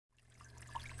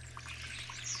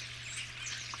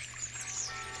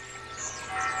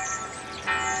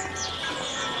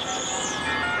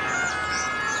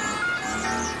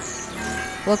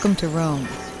Welcome to Rome.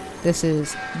 This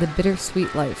is The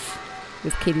Bittersweet Life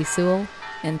with Katie Sewell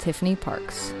and Tiffany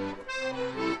Parks.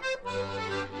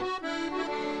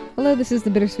 Hello, this is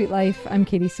The Bittersweet Life. I'm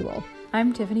Katie Sewell.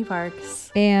 I'm Tiffany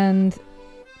Parks. And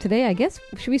today, I guess,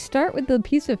 should we start with the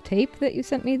piece of tape that you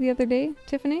sent me the other day,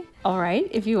 Tiffany? All right,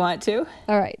 if you want to.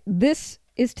 All right. This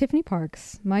is Tiffany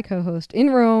Parks, my co-host in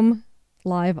Rome,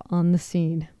 live on the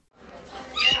scene.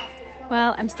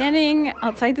 Well, I'm standing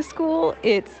outside the school.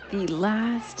 It's the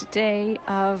last day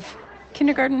of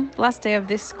kindergarten, last day of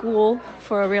this school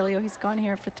for Aurelio. He's gone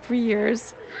here for 3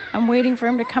 years. I'm waiting for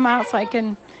him to come out so I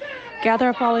can gather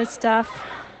up all his stuff.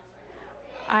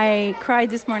 I cried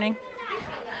this morning.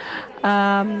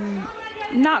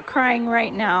 Not crying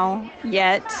right now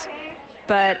yet,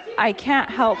 but I can't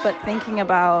help but thinking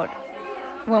about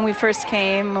when we first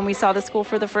came, when we saw the school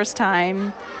for the first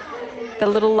time, the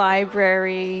little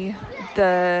library,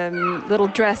 the little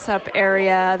dress-up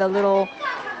area, the little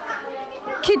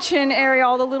kitchen area,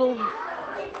 all the little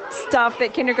stuff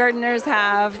that kindergartners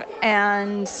have,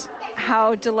 and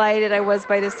how delighted I was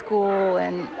by the school.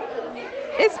 And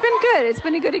it's been good. It's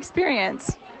been a good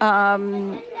experience.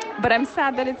 But I'm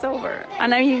sad that it's over.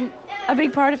 And I mean, a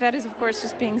big part of that is, of course,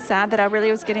 just being sad that I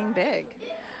really was getting big.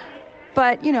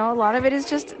 But, you know, a lot of it is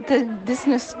just this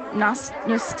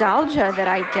nostalgia that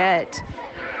I get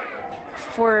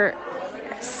for,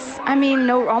 I mean,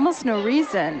 almost no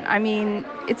reason. I mean,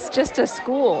 it's just a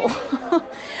school.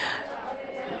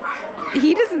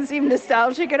 He doesn't seem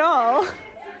nostalgic at all.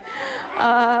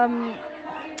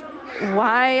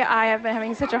 Why I have been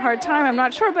having such a hard time, I'm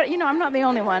not sure, but, you know, I'm not the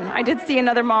only one. I did see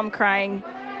another mom crying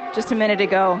just a minute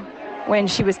ago when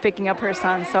she was picking up her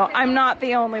son, so I'm not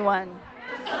the only one.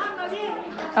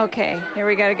 Okay, here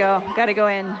we gotta go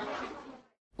in.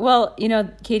 Well, you know,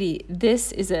 Katie,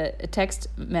 this is a text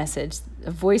message,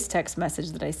 a voice text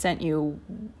message that I sent you,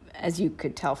 as you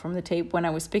could tell from the tape, when I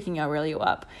was picking Aurelio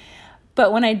up.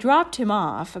 But when I dropped him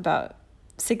off about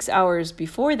 6 hours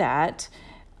before that,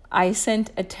 I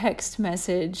sent a text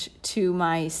message to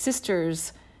my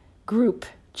sister's group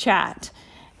chat,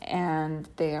 and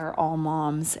they are all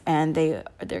moms, and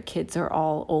their kids are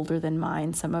all older than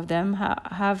mine. Some of them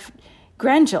have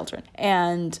grandchildren.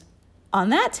 And on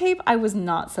that tape, I was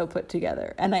not so put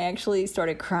together, and I actually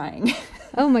started crying.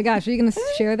 Oh my gosh, are you going to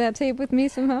share that tape with me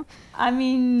somehow? I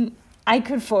mean, I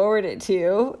could forward it to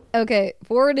you. Okay,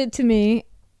 forward it to me,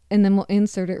 and then we'll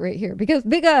insert it right here. Because,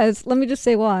 let me just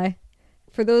say why.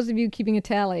 For those of you keeping a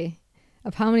tally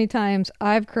of how many times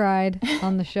I've cried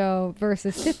on the show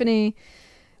versus Tiffany,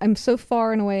 I'm so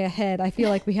far and away ahead. I feel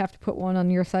like we have to put one on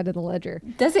your side of the ledger.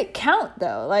 Does it count,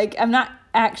 though? Like, I'm not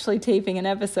actually taping an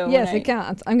episode. Yes, it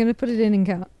counts. I'm going to put it in and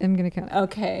count. I'm going to count it.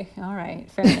 Okay. All right.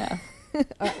 Fair enough. All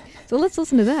right. So let's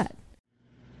listen to that.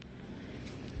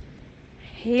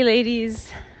 Hey, ladies.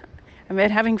 I've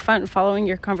been having fun following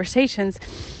your conversations.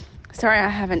 Sorry I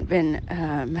haven't been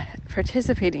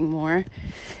participating more.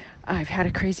 I've had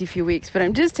a crazy few weeks, but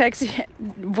I'm just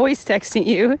voice texting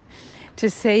you to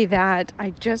say that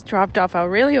I just dropped off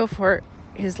Aurelio for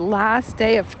his last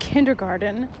day of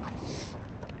kindergarten,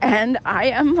 and I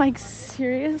am like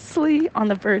seriously on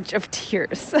the verge of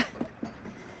tears.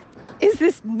 Is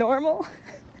this normal?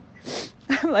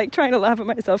 I'm like trying to laugh at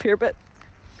myself here, but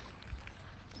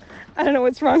I don't know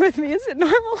what's wrong with me. Is it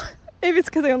normal? Maybe it's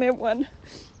because I only have one.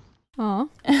 Aw.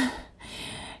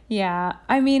 Yeah,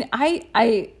 I mean,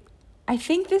 I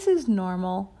think this is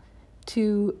normal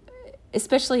to,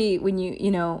 especially when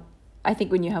I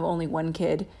think when you have only one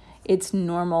kid, it's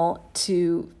normal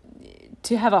to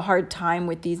have a hard time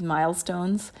with these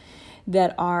milestones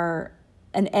that are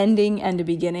an ending and a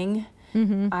beginning.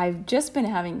 Mm-hmm. I've just been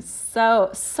having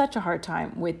such a hard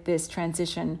time with this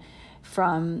transition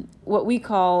from what we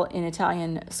call in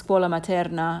Italian scuola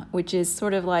materna, which is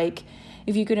sort of like,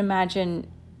 if you could imagine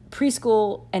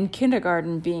preschool and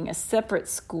kindergarten being a separate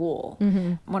school.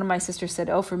 Mm-hmm. One of my sisters said,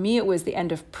 for me, it was the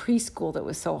end of preschool that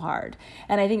was so hard.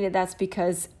 And I think that that's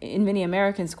because in many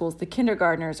American schools, the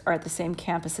kindergartners are at the same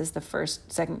campus as the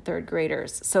first, second, third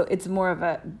graders. So it's more of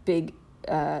a big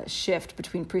shift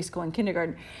between preschool and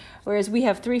kindergarten. Whereas we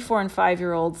have 3, 4, and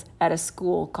 5-year-olds at a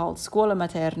school called Scuola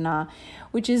Materna,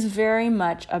 which is very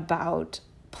much about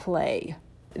play.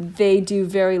 They do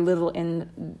very little in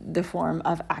the form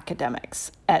of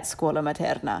academics at Scuola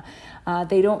Materna.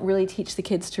 They don't really teach the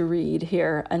kids to read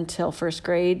here until first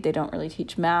grade. They don't really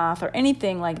teach math or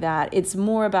anything like that. It's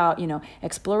more about,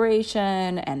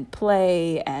 exploration and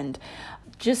play and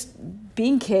just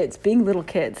being kids, being little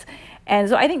kids. And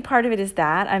so I think part of it is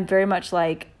that I'm very much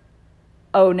like,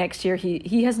 oh, next year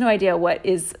he has no idea what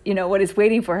is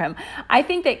waiting for him. I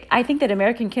think that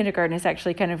American kindergarten is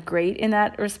actually kind of great in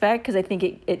that respect, because I think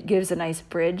it gives a nice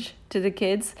bridge to the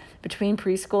kids between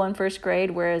preschool and first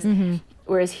grade,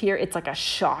 whereas here it's like a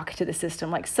shock to the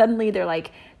system. Like suddenly they're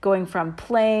like going from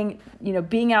playing,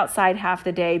 being outside half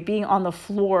the day, being on the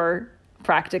floor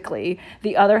practically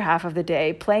the other half of the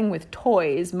day, playing with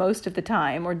toys most of the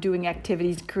time, or doing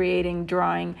activities, creating,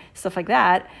 drawing, stuff like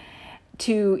that,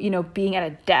 to, being at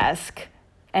a desk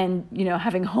and,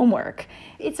 having homework.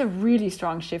 It's a really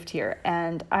strong shift here.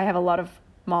 And I have a lot of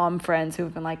mom friends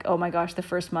who've been like, oh my gosh, the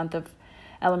first month of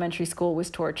elementary school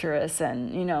was torturous,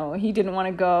 and, he didn't want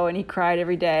to go and he cried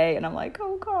every day. And I'm like,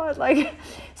 oh God, like,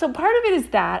 so part of it is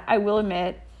that, I will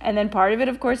admit. And then part of it,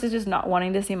 of course, is just not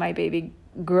wanting to see my baby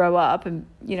grow up. And,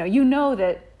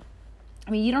 that,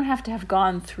 you don't have to have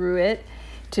gone through it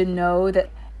to know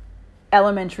that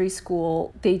elementary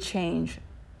school, they change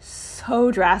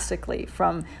so drastically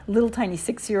from little tiny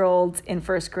 6-year-olds in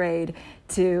first grade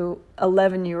to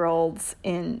 11-year-olds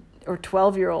or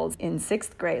 12-year-olds in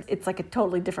 6th grade. It's like a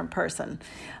totally different person,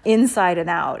 inside and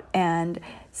out. And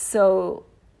so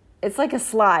it's like a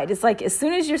slide. It's like as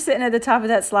soon as you're sitting at the top of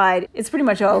that slide, it's pretty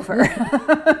much over.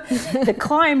 The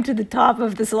climb to the top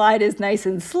of the slide is nice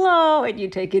and slow, and you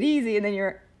take it easy, and then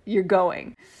you're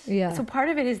going. Yeah. So part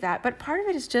of it is that, but part of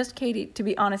it is just, Katie, to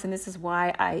be honest, and this is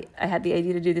why I had the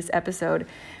idea to do this episode,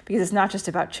 because it's not just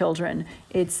about children.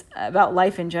 It's about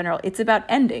life in general. It's about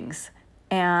endings.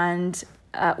 And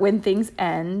when things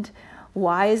end,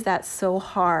 why is that so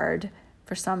hard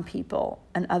for some people?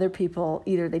 And other people,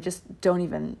 either they just don't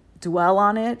even dwell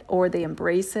on it, or they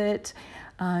embrace it.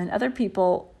 And other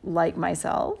people, like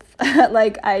myself,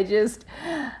 like I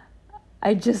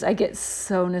get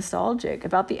so nostalgic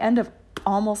about the end of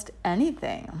almost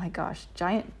anything. Oh my gosh,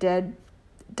 giant dead,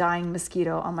 dying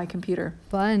mosquito on my computer.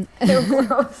 Fun. They're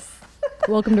gross.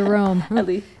 Welcome to Rome.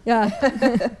 Ellie. Yeah.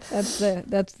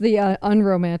 That's the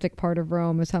unromantic part of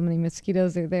Rome, is how many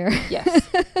mosquitoes are there. Yes.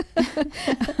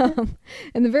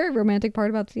 And the very romantic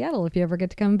part about Seattle, if you ever get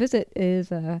to come visit,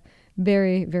 is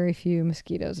very, very few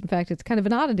mosquitoes. In fact, it's kind of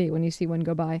an oddity when you see one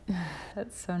go by.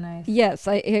 That's so nice. Yes,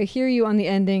 I hear you on the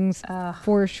endings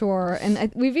for sure.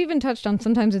 And we've even touched on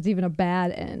sometimes it's even a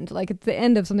bad end. Like it's the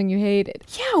end of something you hated.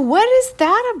 Yeah, what is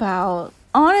that about?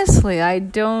 Honestly, I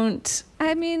don't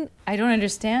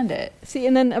understand it. See,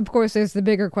 and then of course there's the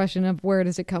bigger question of where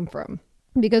does it come from?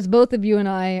 Because both of you and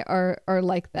I are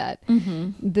like that.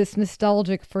 Mm-hmm. This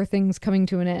nostalgic for things coming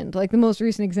to an end. Like the most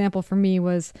recent example for me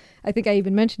was, I think I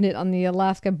even mentioned it on the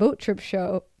Alaska boat trip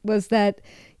show, was that,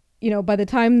 by the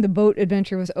time the boat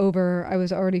adventure was over, I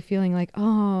was already feeling like,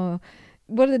 oh,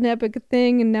 what an epic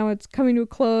thing. And now it's coming to a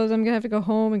close. I'm going to have to go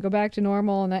home and go back to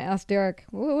normal. And I asked Derek,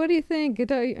 what do you think?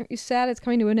 Are you sad it's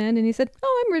coming to an end? And he said,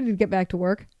 oh, I'm ready to get back to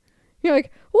work. You're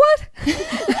like, what? You're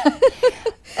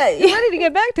ready to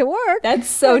get back to work? That's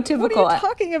so typical. What are you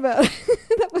talking about?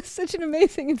 That was such an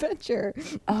amazing adventure.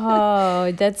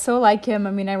 Oh, that's so like him.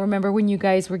 I mean, I remember when you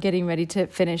guys were getting ready to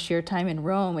finish your time in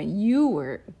Rome, and you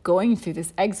were going through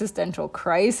this existential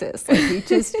crisis. Like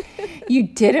you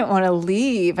didn't want to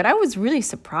leave. And I was really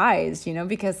surprised,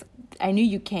 because I knew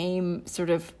you came sort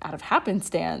of out of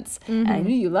happenstance. Mm-hmm. And I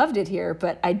knew you loved it here,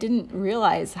 but I didn't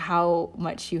realize how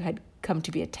much you had come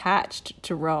to be attached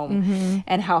to Rome, mm-hmm.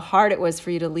 and how hard it was for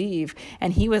you to leave.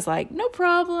 And he was like, no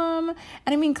problem.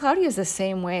 And I mean, Claudia's the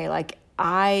same way. Like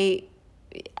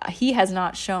he has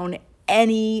not shown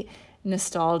any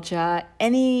nostalgia,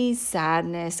 any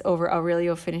sadness over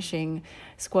Aurelio finishing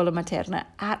Scuola Materna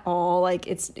at all. Like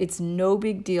it's no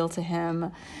big deal to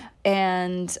him.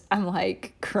 And I'm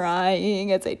like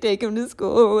crying as I take him to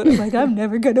school. And I'm like, I'm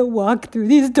never going to walk through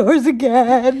these doors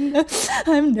again.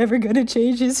 I'm never going to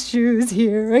change his shoes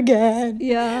here again.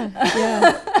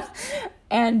 Yeah.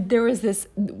 And there's this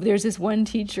one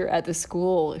teacher at the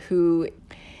school who,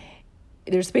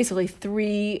 there's basically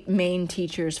 3 main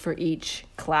teachers for each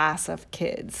class of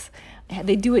kids.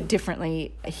 They do it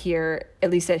differently here, at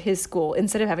least at his school.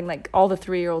 Instead of having like all the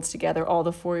 3-year-olds together, all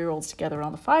the 4-year-olds together, and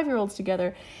all the 5-year-olds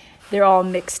together, they're all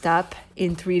mixed up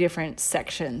in 3 different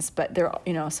sections. But they're,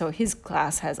 so his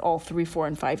class has all 3, 4,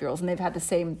 and 5-year-olds, and they've had the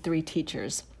same 3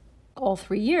 teachers all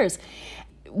 3 years.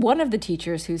 One of the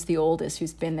teachers, who's the oldest,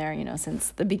 who's been there, since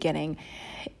the beginning,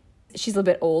 she's a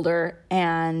little bit older,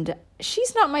 and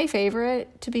she's not my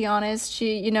favorite, to be honest.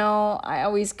 She, I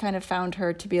always kind of found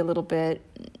her to be a little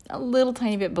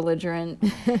tiny bit belligerent.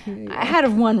 I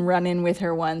had one run-in with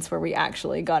her once where we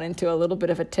actually got into a little bit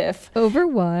of a tiff. Over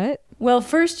what? Well,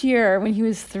 first year, when he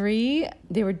was 3,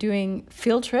 they were doing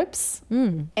field trips,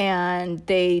 and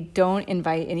they don't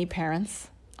invite any parents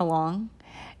along.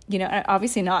 and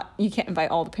obviously not, you can't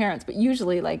invite all the parents, but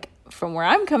usually like from where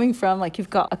I'm coming from, like you've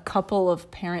got a couple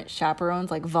of parent chaperones,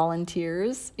 like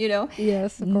volunteers,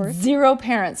 Yes, of course. 0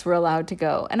 parents were allowed to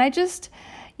go. And I just,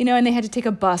 and they had to take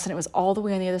a bus, and it was all the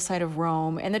way on the other side of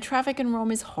Rome, and the traffic in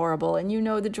Rome is horrible, and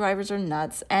the drivers are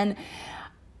nuts. And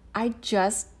I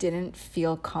just didn't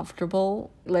feel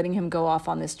comfortable letting him go off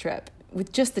on this trip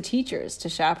with just the teachers to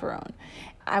chaperone.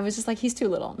 I was just like, he's too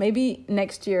little. Maybe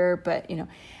next year, but,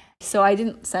 So I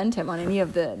didn't send him on any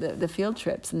of the field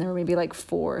trips, and there were maybe like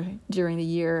 4 during the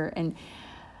year. And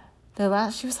the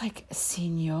last, she was like,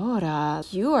 Signora,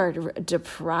 you are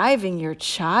depriving your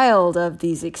child of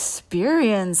these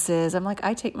experiences. I'm like,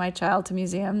 I take my child to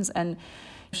museums and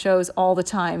shows all the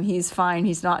time. He's fine.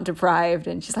 He's not deprived.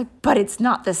 And she's like, but it's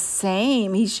not the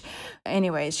same.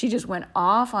 Anyways, she just went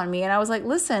off on me. And I was like,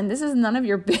 listen, this is none of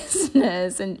your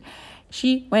business. And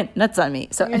she went nuts on me.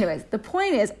 So anyways, the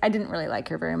point is, I didn't really like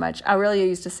her very much. Aurelia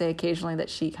used to say occasionally that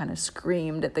she kind of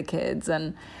screamed at the kids.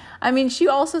 And I mean, she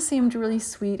also seemed really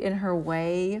sweet in her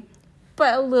way,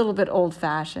 but a little bit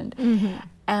old-fashioned. Mm-hmm.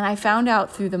 And I found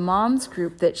out through the moms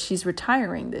group that she's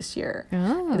retiring this year.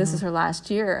 Oh. This is her last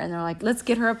year. And they're like, let's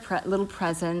get her a little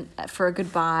present for a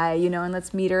goodbye, and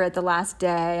let's meet her at the last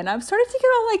day. And I started to get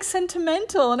all like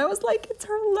sentimental. And I was like, it's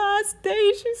her last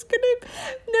day. She's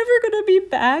never gonna be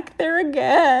back there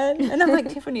again. And I'm like,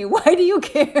 Tiffany, why do you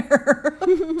care?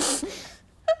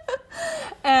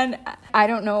 And I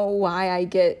don't know why I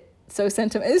get so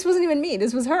sentimental. This wasn't even me.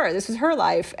 This was her. This was her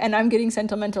life. And I'm getting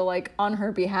sentimental, like, on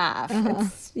her behalf.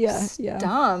 It's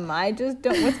dumb. I just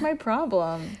don't. What's my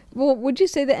problem? Well, would you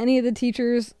say that any of the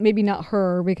teachers, maybe not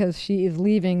her because she is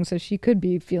leaving, so she could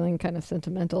be feeling kind of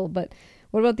sentimental, but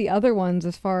what about the other ones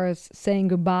as far as saying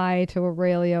goodbye to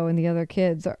Aurelio and the other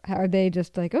kids? Are they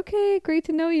just like, okay, great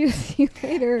to know you, see you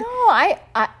later? No, I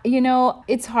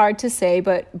it's hard to say,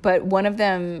 but one of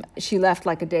them, she left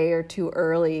like a day or 2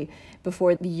 early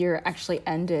before the year actually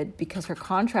ended because her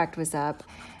contract was up.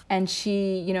 And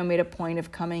she, made a point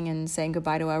of coming and saying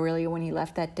goodbye to Aurelio when he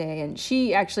left that day. And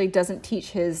she actually doesn't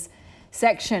teach his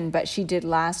section, but she did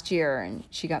last year, and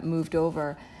she got moved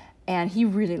over. And he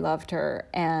really loved her.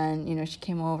 And, she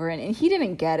came over, and he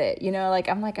didn't get it.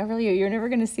 I'm like, Aurelio, you're never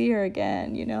going to see her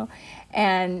again,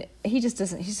 And he just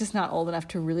doesn't, he's just not old enough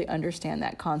to really understand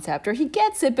that concept. Or he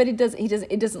gets it, but it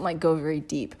doesn't like go very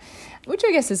deep, which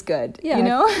I guess is good,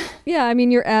 Yeah, I mean,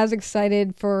 you're as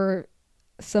excited for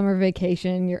summer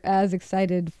vacation. You're as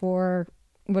excited for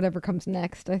whatever comes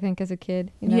next, I think, as a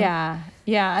kid. Yeah.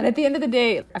 And at the end of the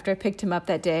day, after I picked him up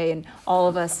that day, and all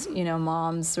of us,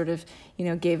 moms sort of,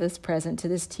 gave this present to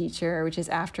this teacher, which is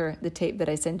after the tape that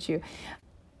I sent you.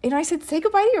 I said, say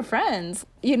goodbye to your friends.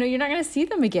 You're not going to see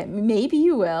them again. Maybe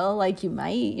you will, like you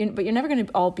might, but you're never going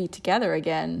to all be together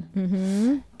again.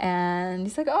 Mm-hmm. And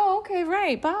he's like, oh, okay,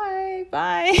 right. Bye.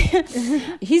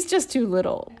 He's just too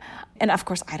little. And of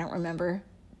course, I don't remember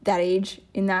that age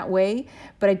in that way,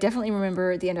 but I definitely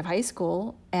remember the end of high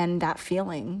school and that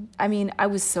feeling. I mean, I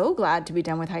was so glad to be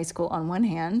done with high school on one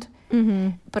hand,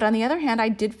 but on the other hand, I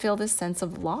did feel this sense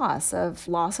of loss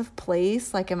of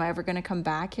place. Like, am I ever going to come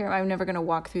back here? I'm never going to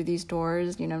walk through these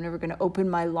doors. I'm never going to open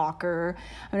my locker.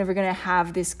 I'm never going to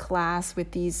have this class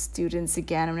with these students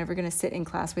again. I'm never going to sit in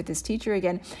class with this teacher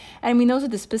again. And I mean, those are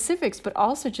the specifics, but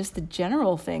also just the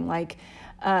general thing, like,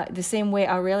 the same way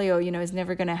Aurelio, is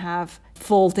never going to have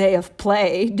full day of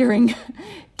play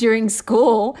during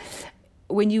school.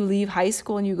 When you leave high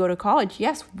school and you go to college,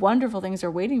 yes, wonderful things are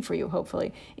waiting for you,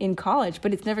 hopefully, in college,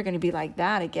 but it's never going to be like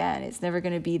that again. It's never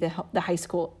going to be the high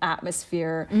school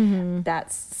atmosphere,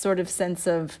 that sort of sense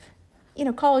of,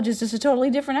 college is just a totally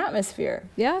different atmosphere.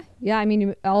 Yeah. I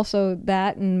mean, also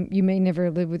that, and you may never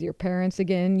live with your parents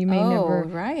again. You may never.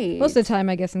 Right. Most of the time,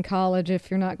 I guess, in college, if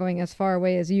you're not going as far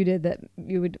away as you did, that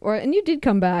you would, and you did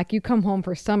come back. You come home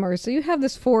for summer, so you have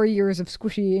this 4 years of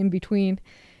squishy in between.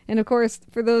 And of course,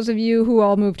 for those of you who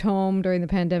all moved home during the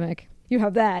pandemic, you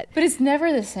have that. But it's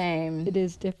never the same. It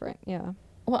is different. Yeah.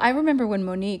 Well, I remember when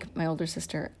Monique, my older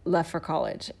sister, left for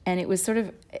college, and it was sort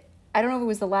of, I don't know if it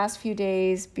was the last few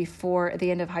days before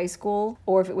the end of high school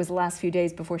or if it was the last few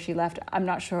days before she left. I'm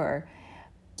not sure.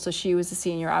 So she was a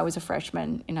senior. I was a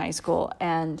freshman in high school.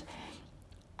 And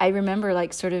I remember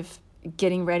like sort of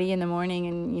getting ready in the morning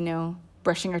and,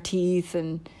 brushing our teeth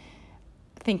and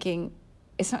thinking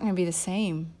it's not going to be the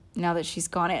same now that she's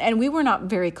gone. And we were not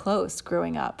very close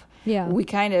growing up. Yeah. We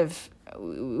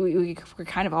were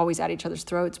kind of always at each other's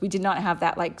throats. We did not have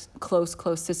that like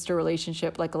close sister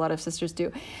relationship like a lot of sisters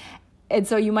do. And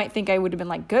so you might think I would have been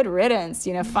like, good riddance,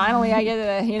 finally I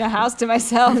get a house to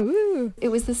myself. It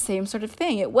was the same sort of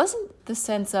thing. It wasn't the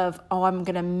sense of, oh, I'm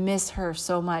going to miss her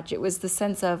so much. It was the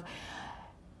sense of,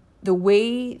 the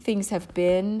way things have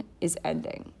been is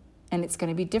ending, and it's going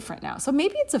to be different now. So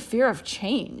maybe it's a fear of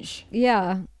change.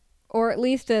 Yeah, or at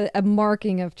least a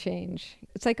marking of change.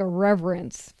 It's like a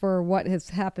reverence for what has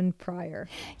happened prior.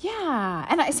 Yeah,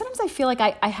 and sometimes I feel like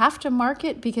I have to mark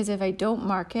it, because if I don't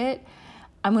mark it,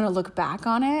 I'm going to look back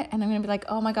on it and I'm going to be like,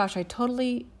 oh my gosh, I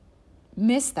totally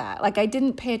missed that. Like I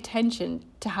didn't pay attention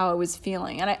to how I was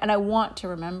feeling. And I want to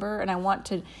remember, and I want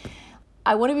to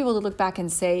be able to look back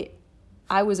and say,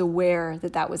 I was aware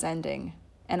that that was ending.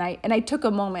 And I took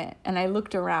a moment and I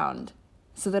looked around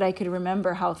so that I could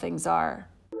remember how things are.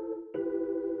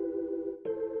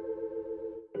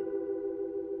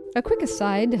 A quick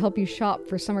aside to help you shop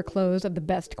for summer clothes of the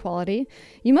best quality,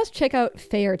 you must check out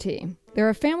Faherty. They're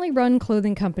a family-run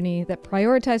clothing company that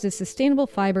prioritizes sustainable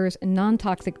fibers and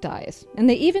non-toxic dyes, and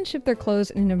they even ship their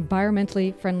clothes in an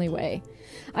environmentally friendly way.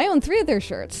 I own 3 of their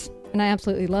shirts, and I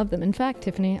absolutely love them. In fact,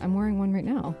 Tiffany, I'm wearing one right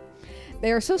now.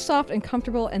 They are so soft and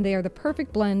comfortable, and they are the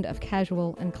perfect blend of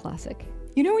casual and classic.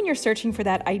 You know when you're searching for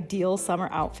that ideal summer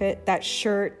outfit, that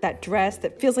shirt, that dress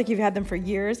that feels like you've had them for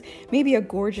years, maybe a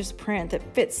gorgeous print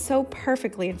that fits so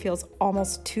perfectly and feels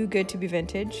almost too good to be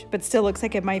vintage, but still looks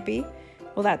like it might be?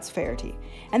 Well, that's Faherty.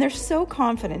 And they're so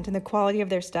confident in the quality of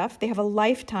their stuff, they have a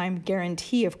lifetime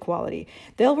guarantee of quality.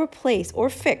 They'll replace or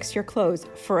fix your clothes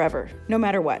forever, no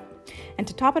matter what. And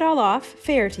to top it all off,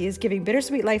 Faherty is giving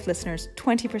Bittersweet Life listeners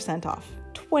 20% off.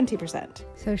 20%.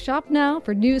 So shop now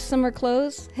for new summer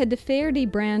clothes. Head to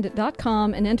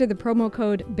fahertybrand.com and enter the promo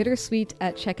code Bittersweet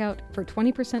at checkout for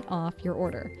 20% off your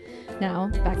order. Now,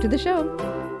 back to the show.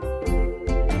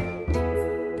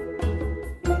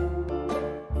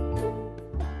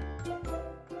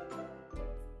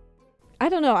 I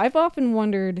don't know. I've often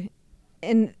wondered,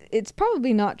 and it's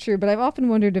probably not true, but I've often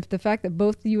wondered if the fact that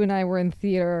both you and I were in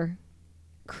theater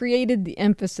created the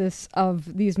emphasis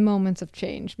of these moments of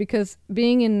change. Because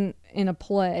being in a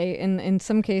play, in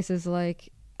some cases like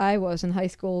I was in high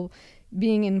school,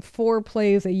 being in 4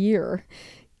 plays a year,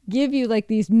 give you like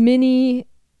these mini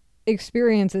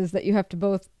experiences that you have to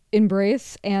both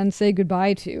embrace and say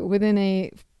goodbye to within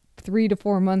a 3 to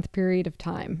 4 month period of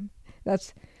time.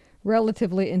 That's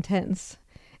relatively intense.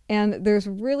 And there's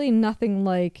really nothing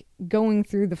like going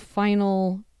through the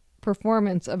final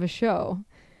performance of a show,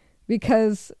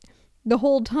 because the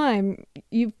whole time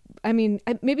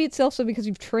maybe it's also because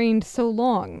you've trained so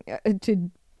long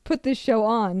to put this show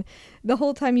on. The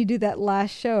whole time you do that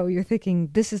last show, you're thinking,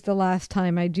 this is the last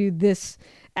time I do this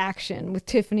action with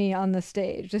Tiffany on the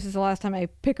stage. This is the last time I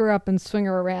pick her up and swing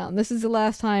her around. This is the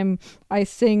last time I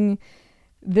sing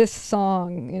this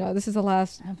song. This is the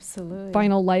last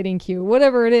final lighting cue,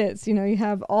 whatever it is. You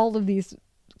have all of these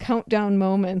countdown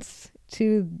moments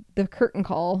to the curtain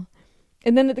call.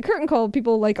 And then at the curtain call,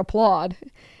 people like applaud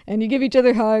and you give each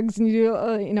other hugs and you do,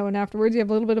 and afterwards you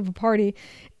have a little bit of a party.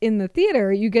 In the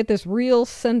theater, you get this real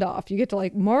send off. You get to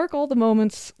like mark all the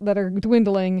moments that are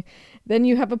dwindling. Then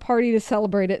you have a party to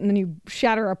celebrate it, and then you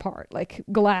shatter apart like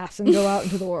glass and go out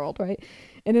into the world, right?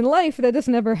 And in life, that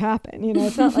doesn't ever happen.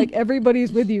 It's not like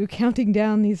everybody's with you counting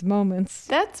down these moments.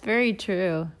 That's very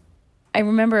true. I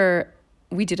remember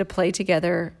we did a play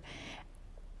together,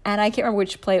 and I can't remember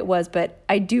which play it was, but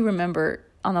I do remember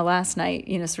on the last night,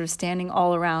 sort of standing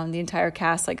all around the entire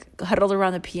cast, like huddled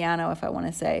around the piano, if I want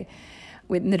to say,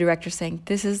 with the director saying,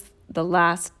 this is the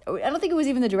last, I don't think it was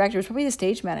even the director, it was probably the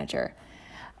stage manager,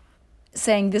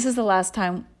 saying, this is the last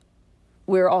time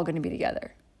we're all going to be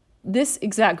together. This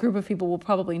exact group of people will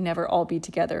probably never all be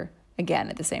together again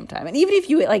at the same time. And even if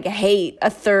you like hate a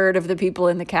third of the people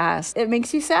in the cast, it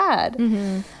makes you sad.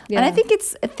 Mm-hmm. Yeah. And I think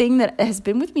it's a thing that has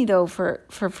been with me though for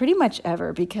pretty much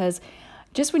ever, because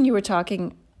just when you were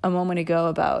talking a moment ago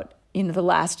about, the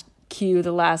last cue,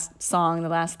 the last song, the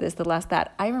last this, the last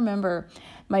that, I remember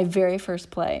my very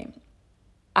first play.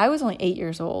 I was only 8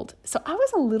 years old. So I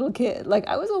was a little kid. Like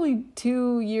I was only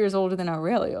 2 years older than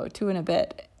Aurelio, 2 and a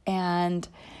bit. And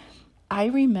I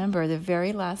remember the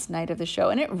very last night of the show,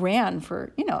 and it ran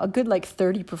for, a good like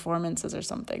 30 performances or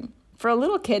something. For a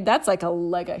little kid, that's like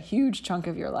a huge chunk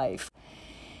of your life.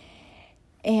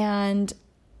 And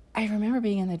I remember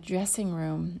being in the dressing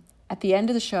room at the end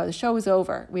of the show. The show was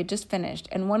over. We had just finished.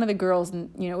 And one of the girls,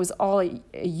 it was all a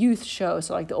youth show.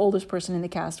 So like the oldest person in the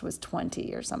cast was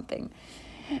 20 or something.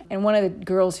 And one of the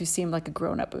girls who seemed like a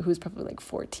grown-up, who was probably like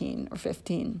 14 or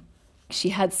 15, she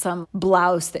had some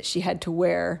blouse that she had to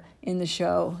wear in the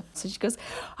show. So she goes,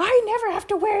 I never have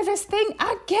to wear this thing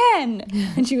again.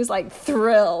 And she was like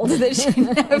thrilled that she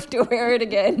didn't have to wear it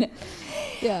again.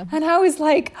 Yeah. And I was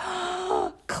like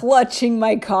clutching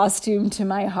my costume to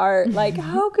my heart. Like,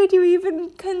 how could you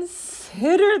even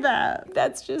consider that?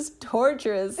 That's just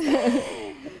torturous.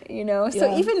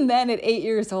 So even then at 8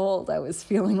 years old, I was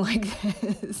feeling like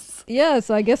this. Yeah,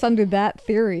 so I guess under that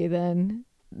theory then,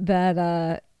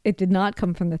 that it did not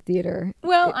come from the theater.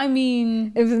 Well,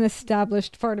 it was an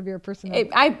established part of your personality.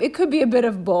 It could be a bit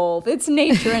of both. It's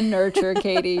nature and nurture,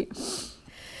 Katie.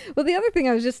 Well, the other thing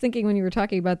I was just thinking when you were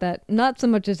talking about that, not so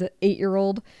much as an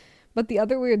 8-year-old, but the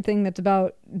other weird thing that's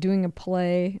about doing a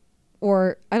play,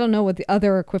 or I don't know what the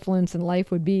other equivalents in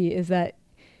life would be, is that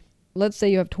let's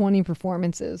say you have 20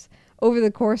 performances. Over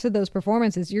the course of those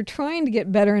performances, you're trying to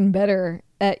get better and better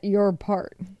at your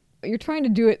part. You're trying to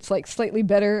do it like slightly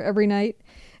better every night.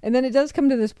 And then it does come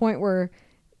to this point where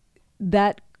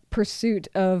that pursuit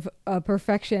of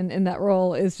perfection in that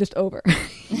role is just over.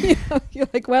 You're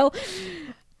like, well,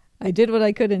 I did what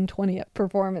I could in 20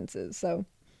 performances. So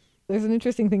there's an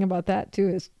interesting thing about that too,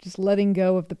 is just letting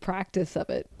go of the practice of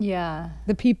it. Yeah.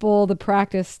 The people, the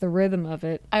practice, the rhythm of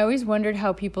it. I always wondered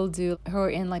how people do who are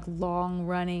in like long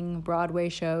running Broadway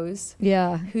shows.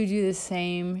 Yeah. Who do the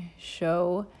same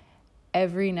show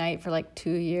every night for like 2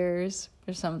 years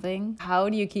or something. How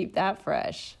do you keep that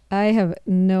fresh? I have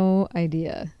no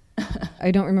idea.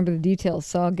 I don't remember the details,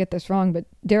 so I'll get this wrong, but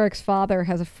Derek's father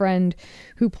has a friend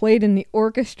who played in the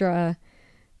orchestra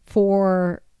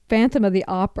for Phantom of the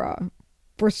Opera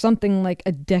for something like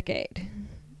a decade.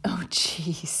 Oh,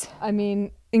 jeez. I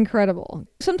mean, incredible.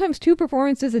 Sometimes 2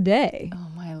 performances a day. Oh,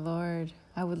 my Lord.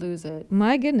 I would lose it.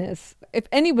 My goodness. If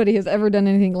anybody has ever done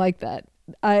anything like that,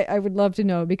 I would love to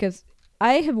know, because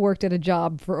I have worked at a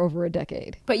job for over a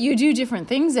decade. But you do different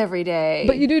things every day.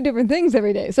 But you do different things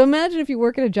every day. So imagine if you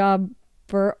work at a job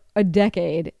for a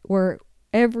decade where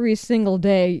every single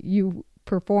day you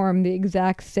perform the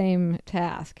exact same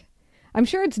task. I'm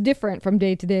sure it's different from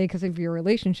day to day because of your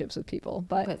relationships with people,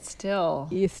 but still.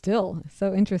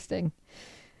 So interesting.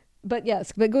 But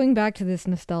yes, but going back to this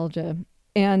nostalgia,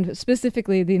 and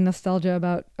specifically the nostalgia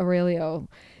about Aurelio,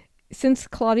 since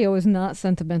Claudio is not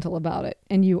sentimental about it,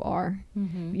 and you are,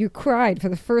 you cried for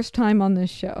the first time on this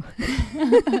show.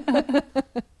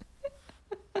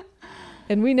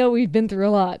 And we know we've been through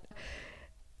a lot.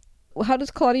 How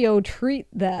does Claudio treat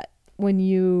that when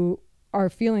you are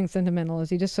feeling sentimental? Is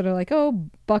he just sort of like, oh,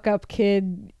 buck up,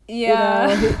 kid?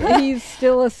 Yeah. He's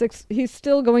still he's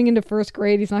still going into first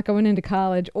grade. He's not going into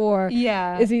college. Or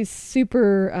is he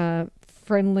super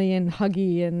friendly and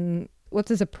huggy, and what's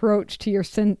his approach to your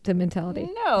sentimentality?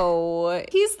 No,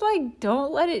 he's like,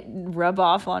 don't let it rub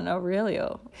off on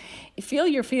Aurelio. Feel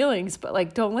your feelings, but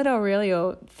like, don't let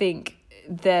Aurelio think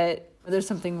that there's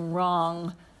something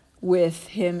wrong with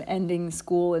him ending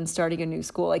school and starting a new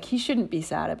school. Like, he shouldn't be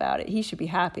sad about it. He should be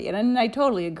happy. And I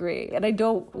totally agree. And I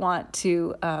don't want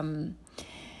to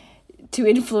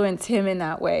influence him in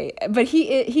that way. But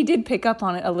he did pick up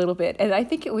on it a little bit. And I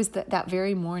think it was that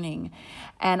very morning.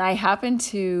 And I happened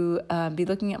to be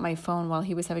looking at my phone while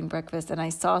he was having breakfast, and I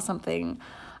saw something.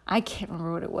 I can't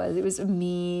remember what it was. It was a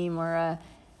meme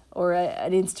or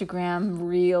an Instagram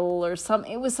reel or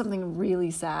something. It was something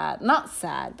really sad. Not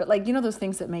sad, but like, those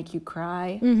things that make you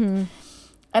cry. Mm-hmm.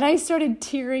 And I started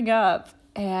tearing up,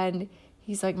 and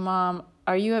he's like, Mom,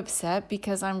 are you upset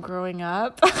because I'm growing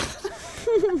up?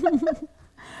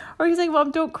 Or he's like, Mom,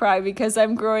 don't cry because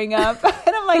I'm growing up.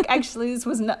 And I'm like, actually, this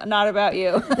was not about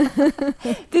you.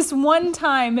 This one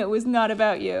time, it was not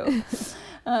about you.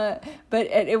 But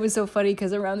it was so funny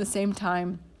because around the same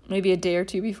time, maybe a day or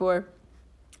two before,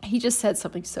 he just said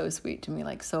something so sweet to me,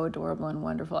 like so adorable and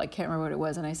wonderful. I can't remember what it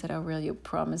was. And I said, Aurelio,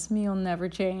 promise me you'll never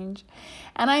change.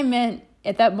 And I meant,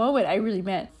 at that moment, I really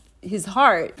meant his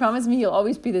heart. Promise me you'll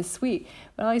always be this sweet.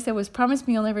 But all he said was, promise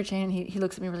me you'll never change. And he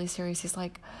looks at me really serious. He's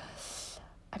like,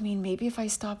 I mean, maybe if I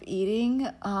stop eating,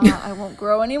 I won't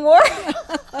grow anymore.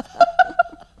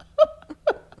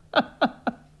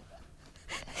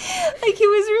 Like, he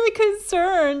was really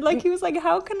concerned. Like, he was like,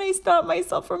 how can I stop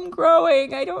myself from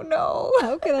growing? I don't know.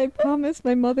 How can I promise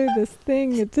my mother this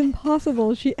thing? It's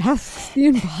impossible. She asks the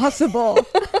impossible.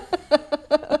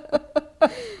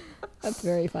 That's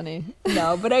very funny.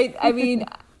 No, but I mean,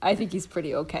 I think he's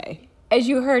pretty okay. As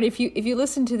you heard, if you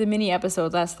listened to the mini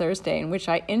episode last Thursday in which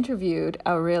I interviewed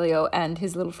Aurelio and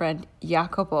his little friend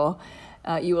Jacopo,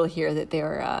 you will hear that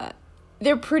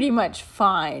they're pretty much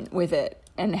fine with it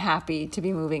and happy to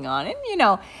be moving on.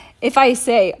 And if I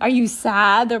say, "Are you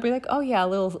sad?" they'll be like, "Oh yeah, a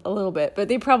little bit," but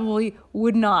they probably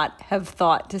would not have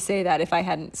thought to say that if I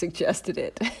hadn't suggested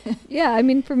it. Yeah, I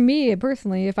mean, for me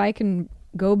personally, if I can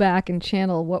go back and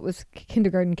channel what was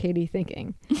kindergarten Katie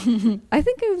thinking. I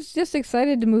think I was just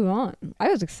excited to move on. I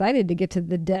was excited to get to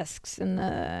the desks and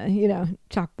the,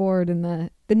 chalkboard and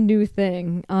the new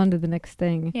thing, on to the next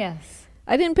thing. Yes.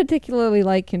 I didn't particularly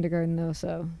like kindergarten, though,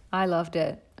 so. I loved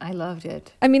it.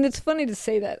 I mean, it's funny to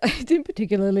say that. I didn't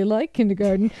particularly like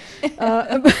kindergarten.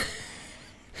 But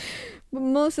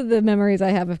most of the memories I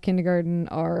have of kindergarten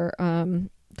are,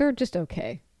 they're just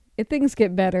okay. Things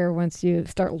get better once you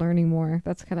start learning more.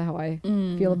 That's kind of how I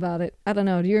feel about it. I don't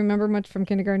know. Do you remember much from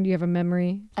kindergarten? Do you have a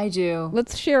memory? I do.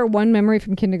 Let's share one memory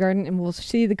from kindergarten, and we'll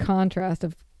see the contrast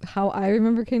of how I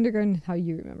remember kindergarten and how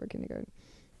you remember kindergarten.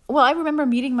 Well, I remember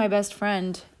meeting my best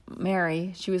friend,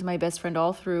 Mary. She was my best friend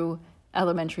all through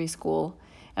elementary school,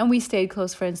 and we stayed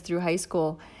close friends through high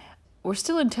school. We're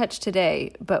still in touch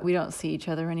today, but we don't see each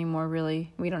other anymore,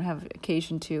 really. We don't have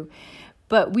occasion to.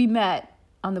 But we met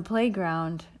on the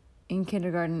playground in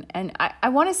kindergarten, and I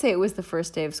want to say it was the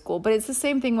first day of school, but it's the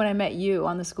same thing when I met you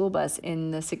on the school bus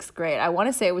in the 6th grade. I want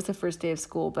to say it was the first day of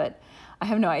school, but I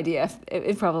have no idea.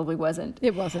 It probably wasn't.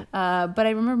 It wasn't. But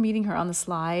I remember meeting her on the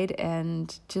slide,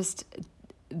 and just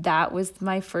that was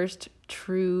my first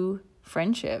true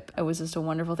friendship. It was just a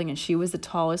wonderful thing, and she was the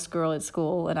tallest girl at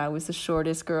school, and I was the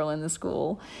shortest girl in the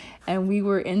school, and we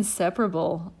were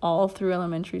inseparable all through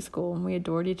elementary school, and we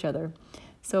adored each other.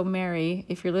 So Mary,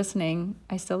 if you're listening,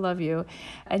 I still love you.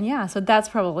 And yeah, so that's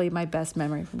probably my best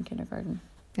memory from kindergarten.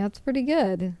 That's pretty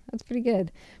good.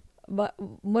 But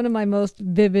one of my most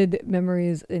vivid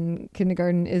memories in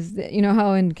kindergarten is that,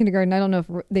 how in kindergarten, I don't know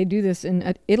if they do this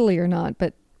in Italy or not,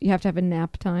 but you have to have a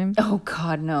nap time. Oh,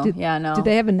 God, no. No. Did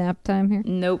they have a nap time here?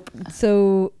 Nope.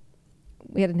 So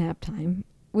we had a nap time,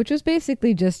 which was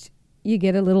basically just you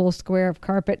get a little square of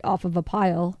carpet off of a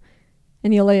pile,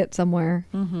 and you lay it somewhere,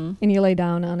 and you lay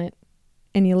down on it,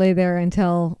 and you lay there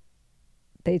until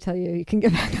they tell you can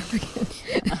get back up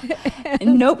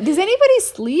again. Nope. Does anybody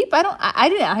sleep?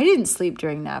 I didn't sleep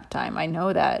during nap time. I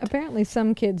know that. Apparently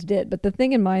some kids did, but the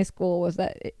thing in my school was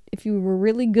that if you were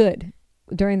really good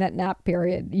during that nap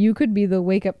period, you could be the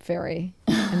wake up fairy,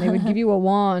 and they would give you a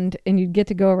wand, and you'd get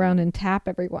to go around and tap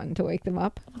everyone to wake them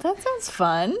up. That sounds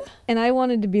fun. And I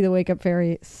wanted to be the wake up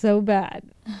fairy so bad.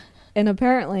 And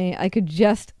apparently I could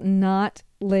just not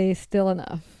lay still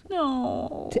enough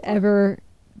to ever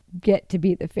get to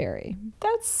be the fairy.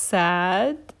 That's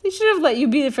sad. They should have let you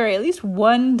be the fairy at least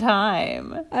one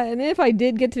time. And if I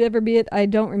did get to ever be it, I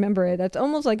don't remember it. That's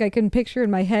almost like I can picture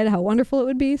in my head how wonderful it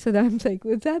would be. So that I'm like,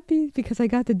 would that be because I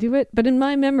got to do it? But in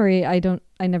my memory, I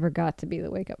never got to be the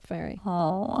wake up fairy.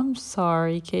 Oh, I'm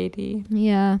sorry, Katie.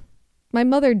 Yeah. My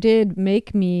mother did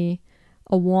make me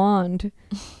a wand.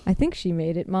 I think she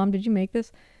made it. Mom, did you make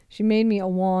this? She made me a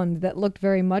wand that looked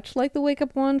very much like the Wake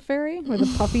Up Wand Fairy, with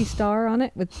a puffy star on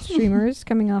it with streamers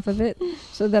coming off of it,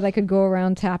 so that I could go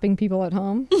around tapping people at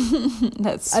home.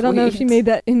 That's sweet. I don't know if she made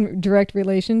that in direct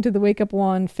relation to the Wake Up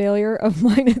Wand failure of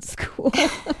mine at school.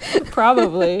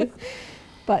 Probably.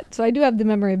 But so I do have the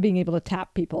memory of being able to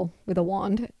tap people with a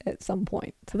wand at some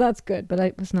point. So that's good, but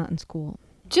I was not in school.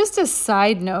 Just a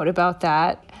side note about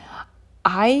that.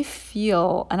 I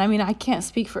feel, and I mean, I can't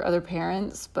speak for other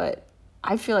parents, but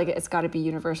I feel like it's got to be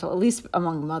universal, at least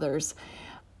among mothers.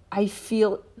 I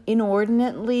feel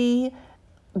inordinately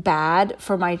bad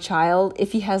for my child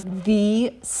if he has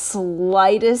the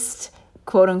slightest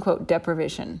quote unquote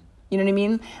deprivation. You know what I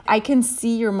mean? I can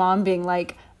see your mom being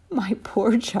like, my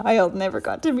poor child never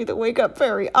got to be the wake up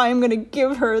fairy. I'm going to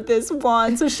give her this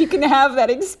wand so she can have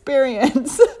that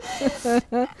experience.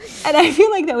 And I feel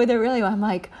like that with Aurelio. I'm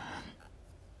like,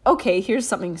 okay, here's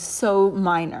something so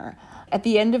minor. At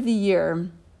the end of the year,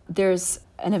 there's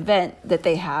an event that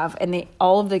they have, and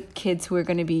all of the kids who are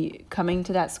going to be coming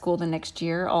to that school the next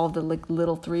year, all of the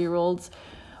little 3-year-olds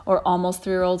or almost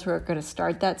 3-year-olds who are going to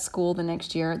start that school the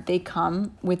next year, they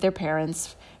come with their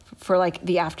parents for like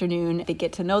the afternoon. They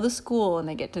get to know the school and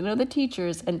they get to know the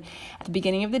teachers. And at the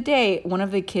beginning of the day, one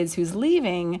of the kids who's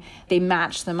leaving, they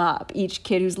match them up. Each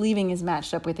kid who's leaving is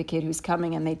matched up with the kid who's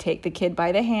coming, and they take the kid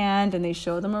by the hand and they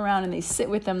show them around and they sit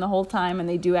with them the whole time and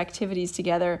they do activities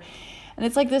together. And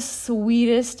it's like the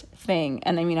sweetest thing.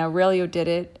 And I mean, Aurelio did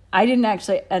it. I didn't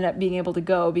actually end up being able to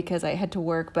go because I had to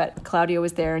work, but Claudio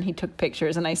was there and he took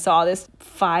pictures, and I saw this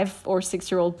 5 or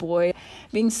 6-year-old boy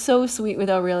being so sweet with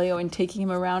Aurelio and taking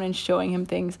him around and showing him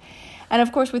things. And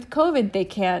of course, with COVID, they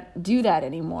can't do that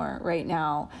anymore right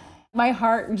now. My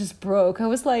heart just broke. I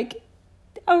was like,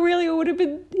 Aurelio would have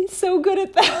been so good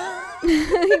at that.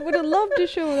 He would have loved to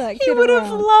show that kid He would around.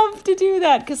 have loved to do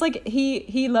that because, like,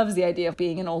 he loves the idea of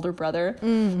being an older brother,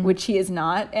 which he is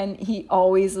not. And he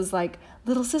always is like,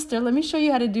 little sister, let me show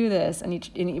you how to do this. And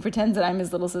he pretends that I'm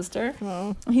his little sister.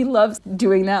 Oh. He loves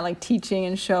doing that, like teaching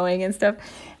and showing and stuff.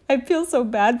 I feel so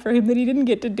bad for him that he didn't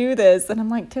get to do this. And I'm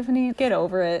like, Tiffany, get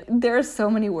over it. There are so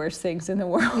many worse things in the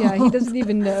world. Yeah, he doesn't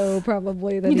even know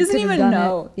probably that he doesn't even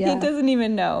know. Yeah. He doesn't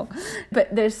even know.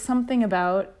 But there's something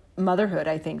about motherhood,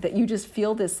 I think, that you just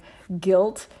feel this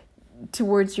guilt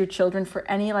towards your children for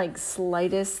any like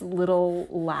slightest little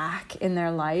lack in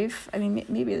their life. I mean,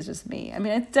 maybe it's just me. I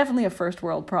mean, it's definitely a first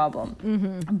world problem.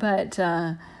 Mm-hmm. But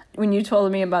when you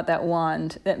told me about that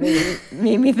wand, that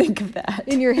made me think of that.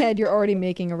 In your head, you're already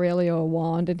making Aurelio a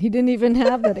wand, and he didn't even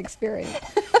have that experience.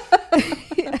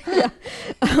 Yeah.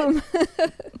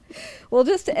 Well,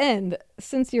 just to end,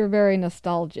 since you're very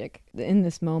nostalgic in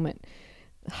this moment,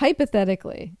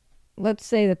 hypothetically, let's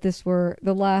say that this were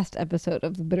the last episode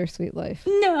of The Bittersweet Life.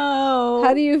 No.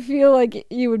 How do you feel like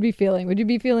you would be feeling? Would you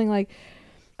be feeling like,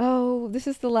 oh, this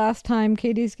is the last time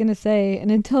Katie's going to say,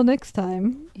 and until next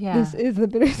time, this is The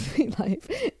Bittersweet Life?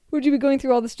 Would you be going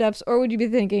through all the steps, or would you be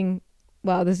thinking,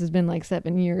 wow, this has been like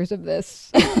 7 years of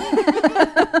this?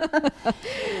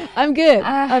 I'm good.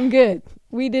 I'm good.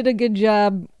 We did a good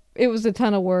job. It was a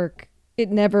ton of work. It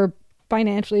never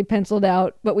financially penciled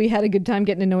out, but we had a good time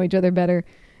getting to know each other better.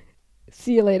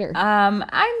 See you later.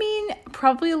 I mean,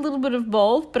 probably a little bit of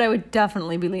both, but I would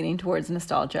definitely be leaning towards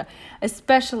nostalgia,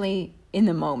 especially in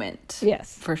the moment.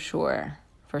 Yes. For sure.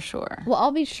 For sure. Well,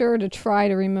 I'll be sure to try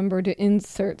to remember to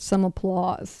insert some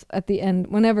applause at the end,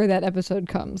 whenever that episode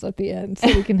comes at the end, so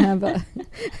we can have a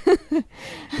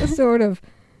sort of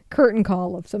curtain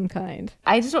call of some kind.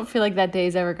 I just don't feel like that day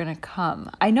is ever going to come.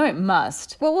 I know it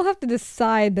must. Well, we'll have to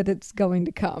decide that it's going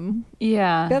to come.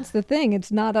 Yeah. That's the thing.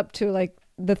 It's not up to like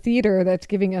the theater that's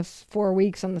giving us 4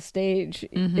 weeks on the stage.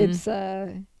 Mm-hmm.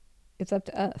 It's up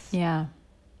to us. Yeah.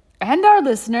 And our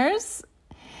listeners.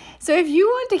 So if you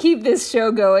want to keep this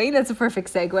show going, that's a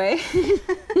perfect segue.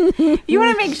 If you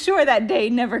want to make sure that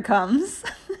day never comes,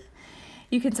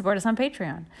 you can support us on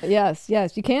Patreon. Yes.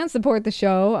 You can support the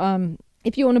show.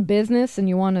 If you own a business and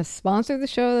you want to sponsor the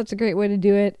show, that's a great way to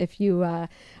do it. If you are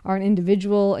an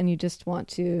individual and you just want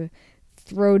to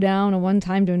throw down a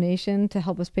one-time donation to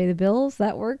help us pay the bills,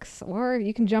 that works. Or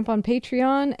you can jump on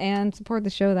Patreon and support the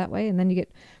show that way, and then you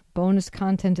get bonus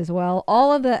content as well.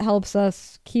 All of that helps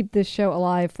us keep this show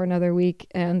alive for another week,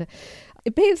 and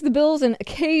it pays the bills, and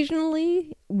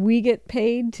occasionally we get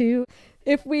paid too.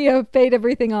 If we have paid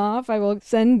everything off, I will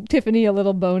send Tiffany a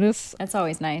little bonus. That's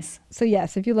always nice. So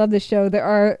yes, if you love this show, there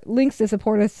are links to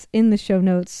support us in the show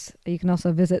notes. You can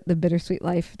also visit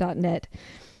thebittersweetlife.net.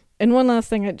 And one last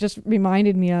thing it just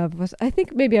reminded me of was, I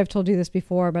think maybe I've told you this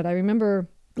before, but I remember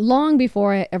long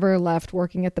before I ever left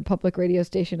working at the public radio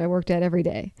station I worked at every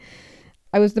day,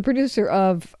 I was the producer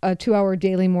of a 2-hour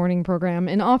daily morning program,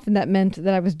 and often that meant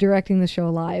that I was directing the show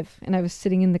live, and I was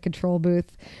sitting in the control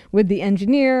booth with the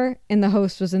engineer, and the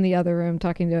host was in the other room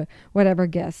talking to whatever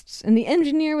guests. And the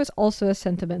engineer was also a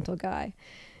sentimental guy.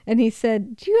 And he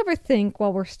said, do you ever think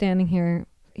while we're standing here,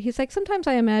 he's like, sometimes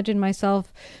I imagine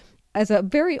myself as a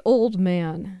very old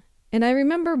man. And I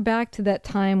remember back to that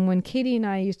time when Katie and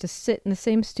I used to sit in the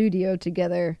same studio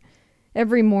together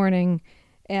every morning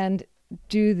and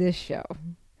do this show.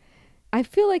 I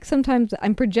feel like sometimes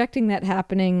I'm projecting that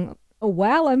happening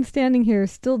while I'm standing here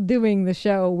still doing the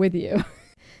show with you.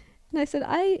 And I said,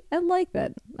 I like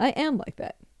that. I am like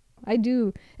that. I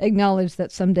do acknowledge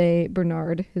that someday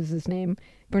Bernard is his name.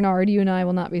 Bernard, you and I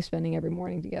will not be spending every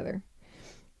morning together.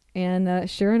 And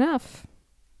sure enough,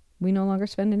 we no longer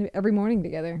spend every morning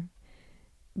together.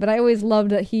 But I always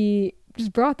loved that he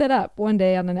just brought that up one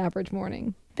day on an average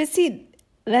morning. But see,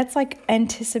 that's like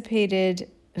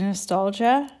anticipated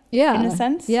nostalgia, yeah, in a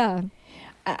sense. Yeah.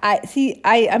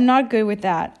 I'm not good with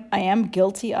that. I am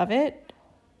guilty of it,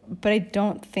 but I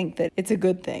don't think that it's a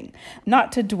good thing.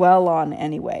 Not to dwell on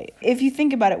anyway. If you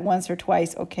think about it once or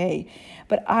twice, okay.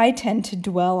 But I tend to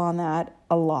dwell on that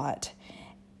a lot.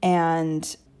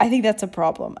 And I think that's a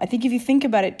problem. I think if you think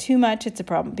about it too much, it's a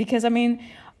problem. Because, I mean,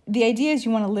 the idea is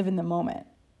you want to live in the moment.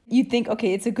 You think,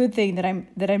 okay, it's a good thing that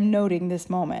I'm noting this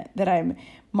moment, that I'm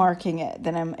marking it,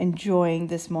 that I'm enjoying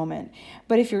this moment.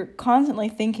 But if you're constantly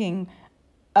thinking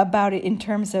about it in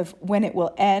terms of when it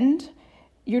will end,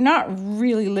 you're not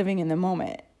really living in the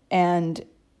moment. And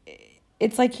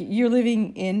it's like you're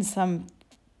living in some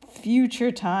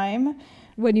future time.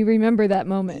 When you remember that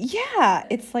moment. Yeah,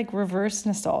 it's like reverse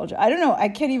nostalgia. I don't know. I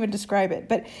can't even describe it.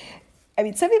 But I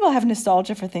mean, some people have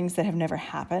nostalgia for things that have never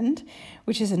happened,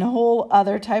 which is a whole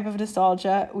other type of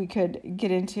nostalgia we could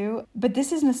get into. But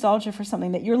this is nostalgia for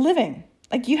something that you're living.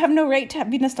 Like, you have no right to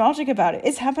be nostalgic about it.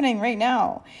 It's happening right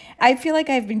now. I feel like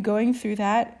I've been going through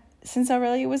that since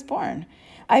Aurelia was born.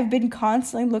 I've been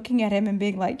constantly looking at him and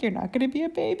being like, you're not going to be a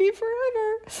baby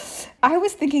forever. I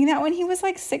was thinking that when he was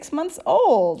like 6 months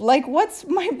old. Like, what's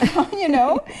my problem, you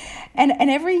know? And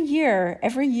every year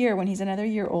when he's another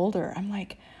year older, I'm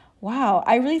like, wow,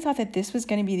 I really thought that this was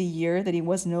going to be the year that he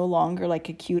was no longer like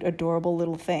a cute, adorable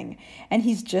little thing. And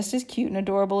he's just as cute and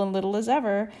adorable and little as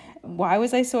ever. Why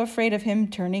was I so afraid of him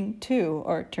turning 2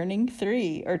 or turning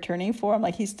 3 or turning 4? I'm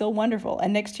like, he's still wonderful.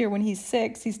 And next year when he's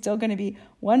 6, he's still going to be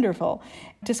wonderful.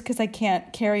 Just because I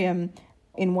can't carry him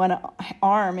in one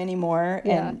arm anymore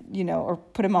and, you know, or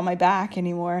put him on my back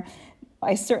anymore,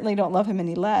 I certainly don't love him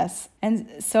any less.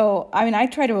 And so, I mean, I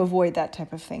try to avoid that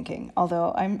type of thinking,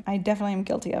 although I definitely am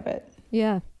guilty of it.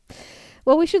 Yeah.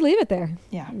 Well, we should leave it there.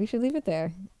 Yeah. We should leave it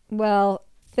there. Well,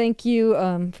 thank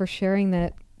you for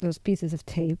sharing those pieces of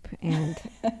tape and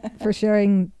for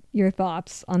sharing your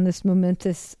thoughts on this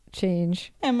momentous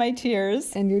change. And my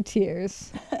tears. And your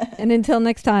tears. And until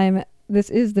next time,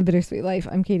 this is The Bittersweet Life.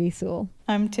 I'm Katie Sewell.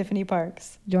 I'm Tiffany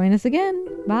Parks. Join us again.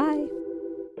 Bye.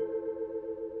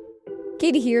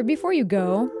 Katie here. Before you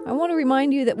go, I want to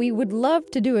remind you that we would love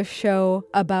to do a show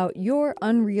about your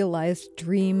unrealized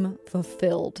dream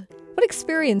fulfilled. What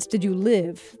experience did you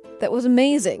live that was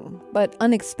amazing but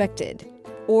unexpected?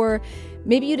 Or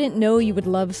maybe you didn't know you would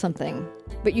love something,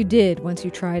 but you did once you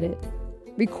tried it.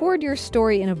 Record your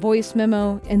story in a voice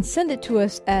memo and send it to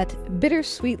us at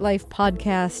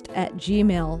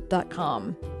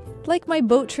bittersweetlifepodcast@gmail.com. Like my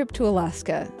boat trip to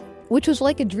Alaska, which was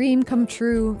like a dream come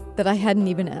true that I hadn't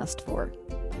even asked for.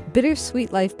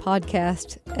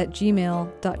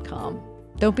 bittersweetlifepodcast@gmail.com.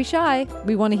 Don't be shy.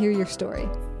 We want to hear your story.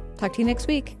 Talk to you next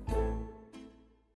week.